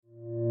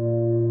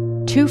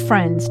Two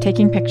friends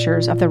taking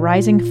pictures of the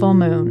rising full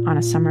moon on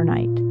a summer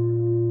night.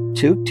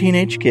 Two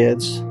teenage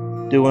kids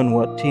doing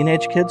what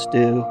teenage kids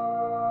do.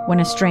 When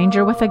a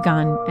stranger with a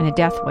gun and a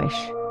death wish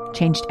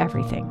changed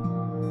everything.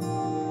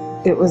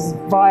 It was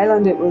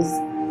violent, it was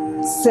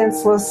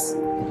senseless,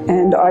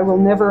 and I will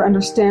never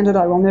understand it,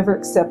 I will never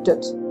accept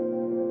it.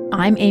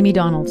 I'm Amy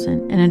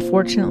Donaldson, and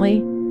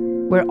unfortunately,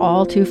 we're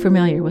all too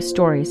familiar with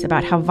stories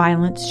about how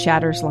violence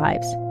shatters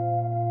lives.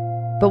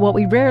 But what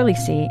we rarely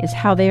see is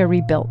how they are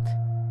rebuilt.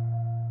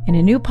 In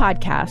a new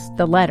podcast,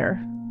 The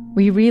Letter,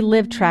 we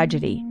relive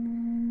tragedy,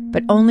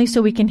 but only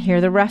so we can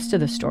hear the rest of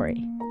the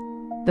story.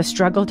 The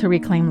struggle to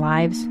reclaim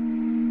lives,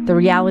 the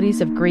realities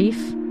of grief,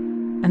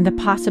 and the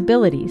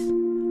possibilities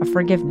of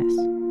forgiveness.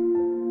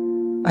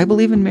 I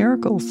believe in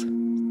miracles.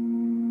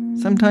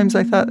 Sometimes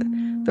I thought,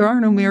 there are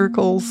no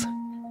miracles.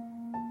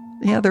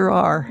 Yeah, there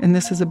are, and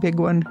this is a big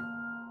one.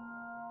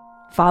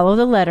 Follow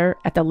The Letter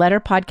at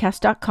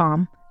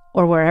theletterpodcast.com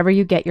or wherever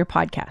you get your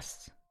podcasts.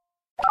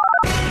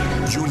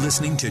 You're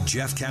listening to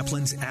Jeff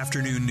Kaplan's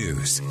Afternoon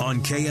News on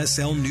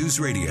KSL News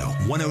Radio,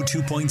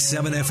 102.7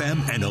 FM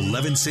and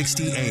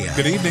 1160 AM.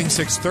 Good evening,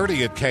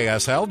 6:30 at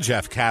KSL.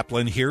 Jeff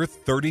Kaplan here,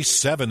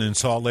 37 in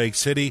Salt Lake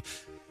City.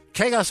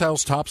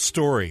 KSL's top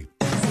story.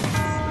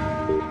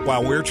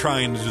 While we're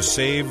trying to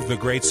save the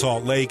Great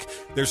Salt Lake,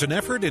 there's an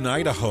effort in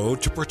Idaho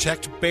to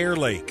protect Bear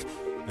Lake.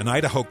 An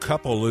Idaho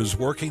couple is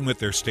working with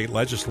their state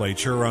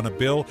legislature on a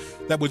bill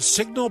that would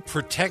signal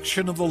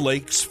protection of the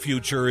lake's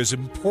future is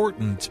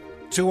important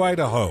to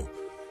Idaho.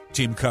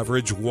 Team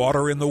coverage,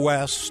 Water in the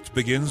West,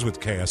 begins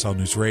with KSL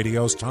News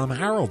Radio's Tom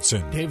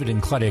Haroldson. David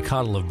and Claudia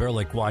Cottle of Bear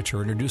Lake Watch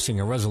are introducing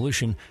a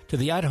resolution to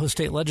the Idaho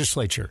State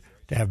Legislature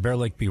to have Bear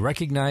Lake be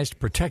recognized,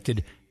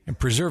 protected, and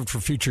preserved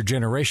for future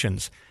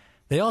generations.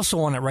 They also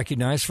want it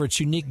recognized for its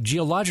unique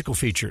geological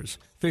features,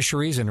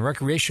 fisheries, and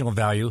recreational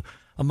value,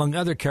 among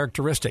other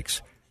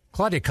characteristics.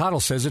 Claudia Cottle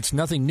says it's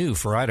nothing new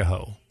for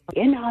Idaho.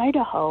 In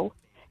Idaho,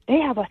 they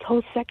have a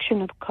whole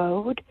section of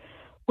code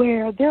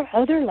where their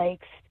other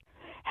lakes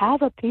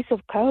have a piece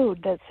of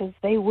code that says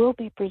they will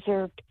be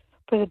preserved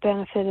for the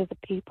benefit of the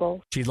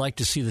people. She'd like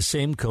to see the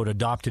same code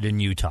adopted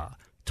in Utah.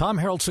 Tom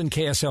Haroldson,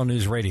 KSL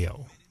News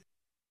Radio.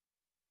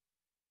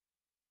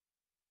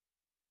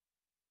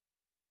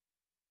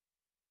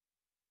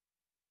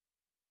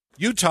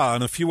 Utah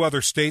and a few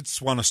other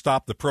states want to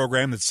stop the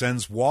program that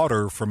sends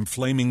water from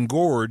Flaming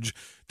Gorge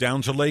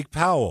down to Lake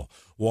Powell.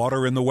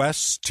 Water in the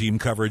West. Team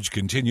coverage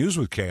continues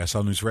with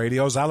KSL News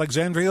Radio's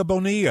Alexandria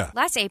Bonilla.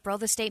 Last April,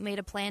 the state made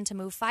a plan to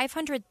move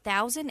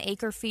 500,000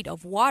 acre-feet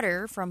of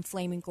water from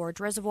Flaming Gorge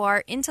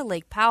Reservoir into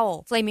Lake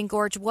Powell. Flaming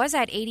Gorge was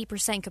at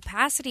 80%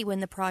 capacity when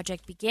the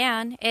project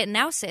began. It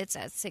now sits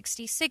at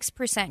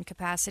 66%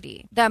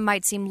 capacity. That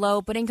might seem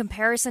low, but in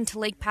comparison to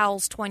Lake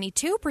Powell's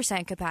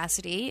 22%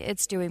 capacity,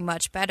 it's doing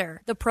much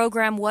better. The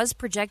program was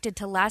projected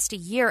to last a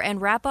year and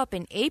wrap up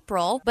in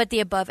April, but the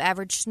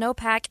above-average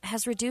snowpack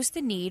has reduced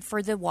the need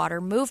for the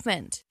water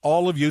movement.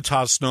 All of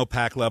Utah's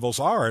snowpack levels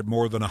are at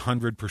more than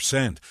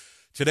 100%.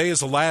 Today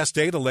is the last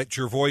day to let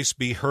your voice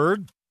be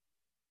heard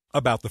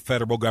about the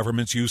federal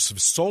government's use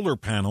of solar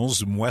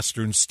panels in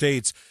western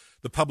states.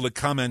 The public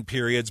comment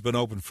period's been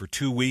open for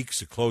 2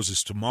 weeks. It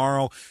closes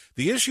tomorrow.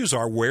 The issues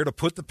are where to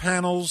put the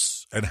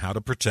panels and how to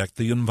protect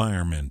the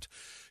environment.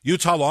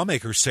 Utah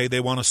lawmakers say they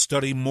want to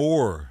study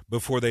more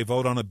before they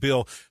vote on a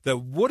bill that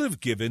would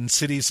have given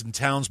cities and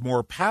towns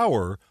more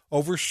power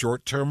over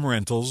short-term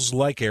rentals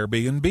like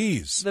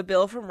Airbnbs. The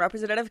bill from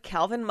Representative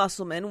Calvin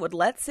Musselman would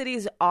let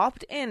cities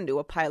opt into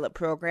a pilot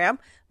program.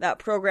 That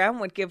program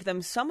would give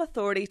them some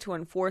authority to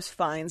enforce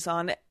fines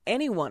on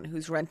anyone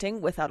who's renting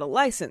without a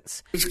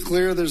license. It's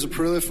clear there's a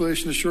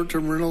proliferation of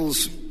short-term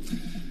rentals,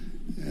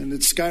 and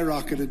it's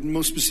skyrocketed,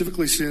 most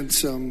specifically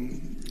since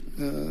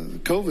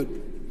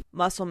COVID.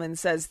 Musselman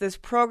says this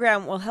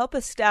program will help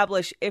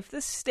establish if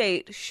the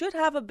state should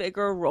have a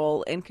bigger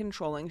role in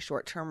controlling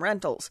short-term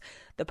rentals.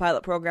 The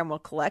pilot program will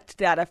collect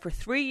data for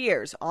 3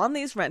 years on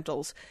these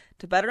rentals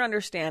to better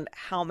understand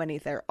how many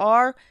there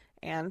are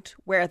and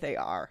where they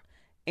are.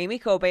 Amy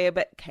Kobabe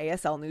at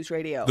KSL News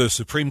Radio. The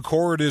Supreme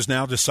Court is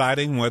now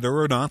deciding whether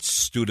or not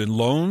student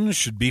loans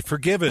should be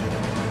forgiven.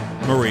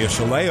 Maria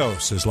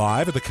Chaleos is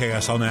live at the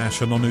KSL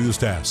National News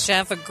Desk.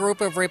 Jeff, a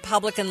group of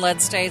Republican-led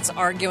states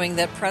arguing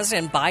that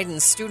President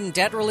Biden's student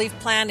debt relief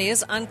plan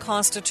is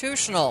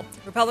unconstitutional.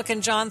 Republican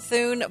John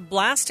Thune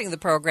blasting the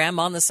program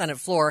on the Senate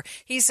floor.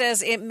 He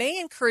says it may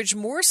encourage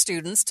more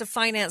students to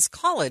finance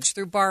college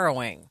through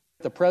borrowing.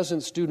 The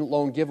president's student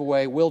loan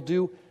giveaway will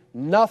do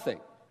nothing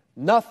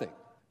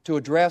to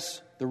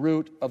address the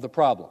root of the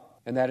problem,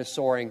 and that is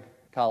soaring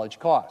college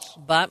costs.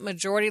 But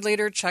Majority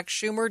Leader Chuck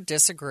Schumer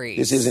disagrees.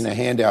 This isn't a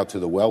handout to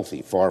the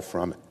wealthy, far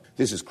from it.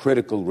 This is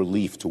critical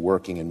relief to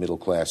working and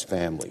middle-class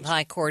families. The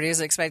High Court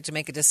is expected to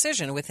make a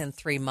decision within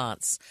 3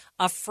 months.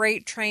 A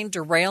freight train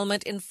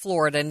derailment in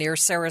Florida near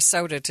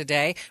Sarasota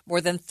today.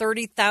 More than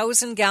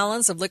 30,000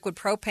 gallons of liquid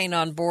propane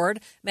on board.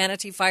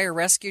 Manatee Fire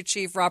Rescue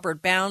Chief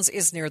Robert Bounds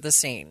is near the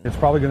scene. It's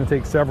probably going to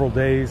take several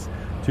days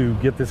to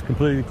get this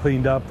completely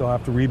cleaned up. They'll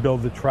have to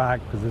rebuild the track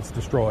because it's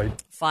destroyed.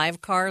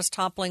 5 cars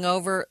toppling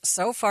over.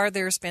 So far,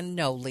 there's been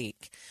no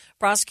leak.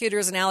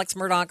 Prosecutors in Alex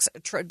Murdaugh's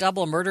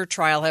double murder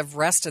trial have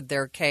rested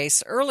their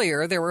case.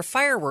 Earlier, there were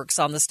fireworks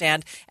on the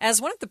stand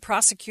as one of the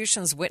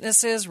prosecution's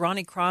witnesses,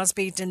 Ronnie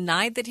Crosby,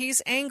 denied that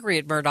he's angry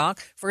at Murdaugh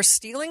for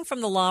stealing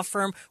from the law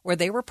firm where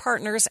they were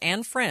partners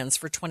and friends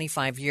for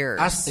 25 years.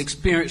 I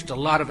experienced a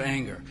lot of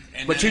anger,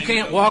 but you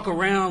can't walk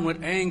around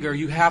with anger.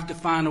 You have to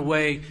find a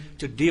way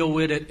to deal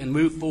with it and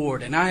move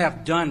forward, and I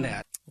have done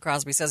that.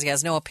 Crosby says he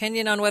has no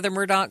opinion on whether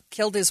Murdaugh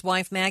killed his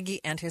wife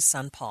Maggie and his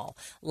son Paul.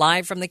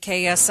 Live from the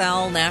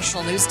KSL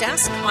National News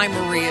Desk, I'm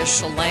Maria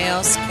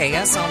Chaleos,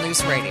 KSL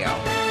News Radio.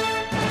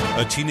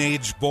 A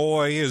teenage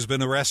boy has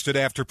been arrested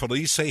after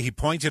police say he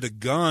pointed a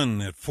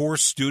gun at 4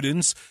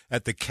 students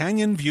at the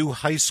Canyon View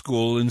High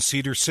School in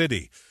Cedar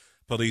City.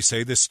 Police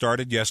say this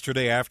started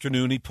yesterday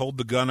afternoon. He pulled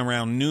the gun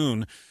around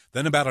noon.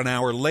 Then about an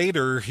hour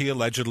later, he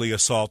allegedly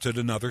assaulted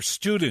another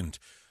student.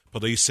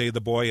 Police say the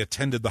boy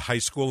attended the high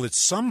school at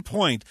some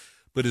point,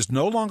 but is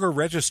no longer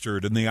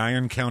registered in the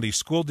Iron County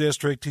School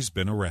District. He's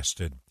been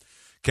arrested.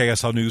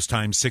 KSL News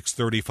Time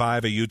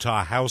 6:35, a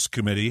Utah House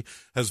committee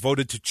has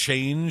voted to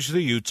change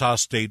the Utah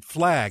state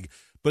flag,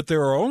 but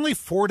there are only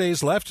 4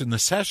 days left in the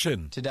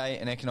session. Today,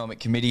 an economic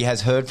committee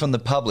has heard from the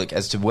public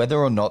as to whether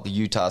or not the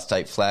Utah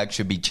state flag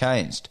should be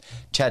changed.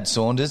 Chad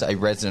Saunders, a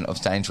resident of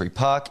Sainsbury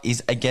Park,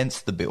 is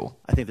against the bill.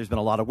 I think there's been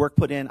a lot of work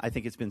put in. I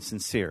think it's been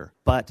sincere.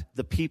 But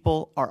the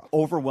people are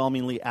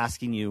overwhelmingly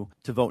asking you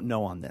to vote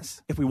no on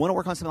this. If we want to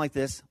work on something like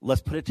this,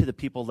 let's put it to the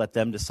people, let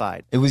them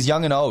decide. It was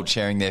young and old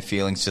sharing their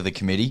feelings to the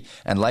committee,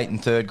 and Leighton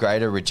third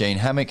grader Regine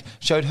Hammock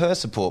showed her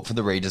support for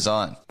the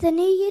redesign. The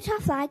new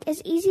Utah flag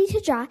is easy to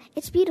draw,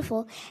 it's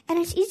beautiful, and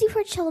it's easy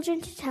for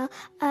children to tell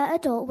an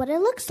adult what it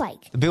looks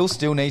like. The bill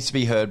still needs to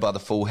be heard by the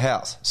full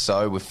House,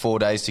 so with 4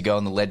 days to go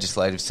in the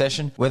legislative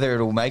session, whether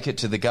it will make it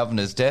to the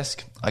governor's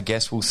desk, I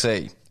guess we'll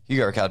see.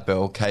 Hugo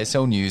Ricard-Bell,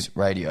 KSL News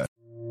Radio.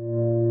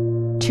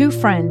 2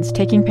 friends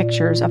taking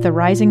pictures of the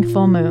rising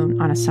full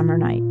moon on a summer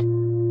night.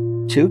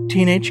 2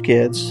 teenage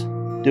kids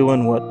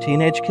doing what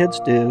teenage kids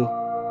do.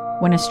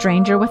 When a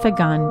stranger with a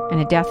gun and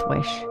a death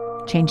wish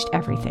changed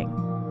everything.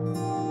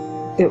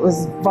 It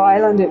was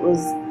violent, it was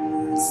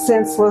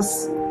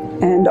senseless,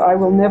 and I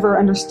will never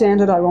understand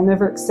it. I will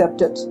never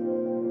accept it.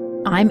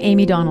 I'm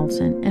Amy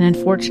Donaldson, and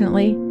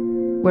unfortunately,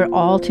 we're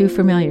all too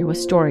familiar with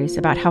stories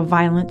about how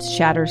violence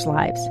shatters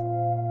lives.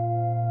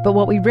 But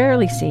what we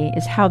rarely see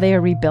is how they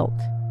are rebuilt.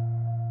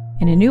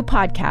 In a new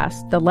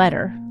podcast, The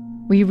Letter,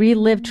 we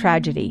relive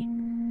tragedy,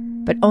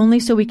 but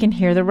only so we can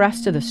hear the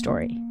rest of the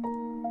story.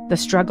 The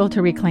struggle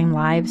to reclaim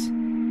lives,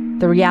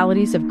 the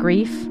realities of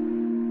grief,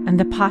 and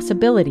the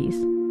possibilities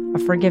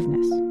of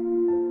forgiveness.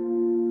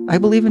 I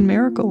believe in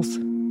miracles.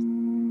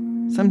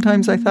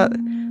 Sometimes I thought,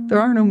 there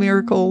are no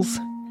miracles.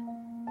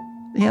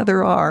 Yeah,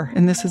 there are,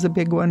 and this is a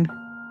big one.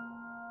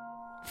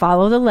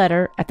 Follow The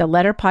Letter at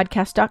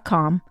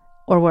theletterpodcast.com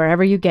or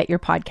wherever you get your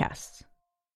podcasts.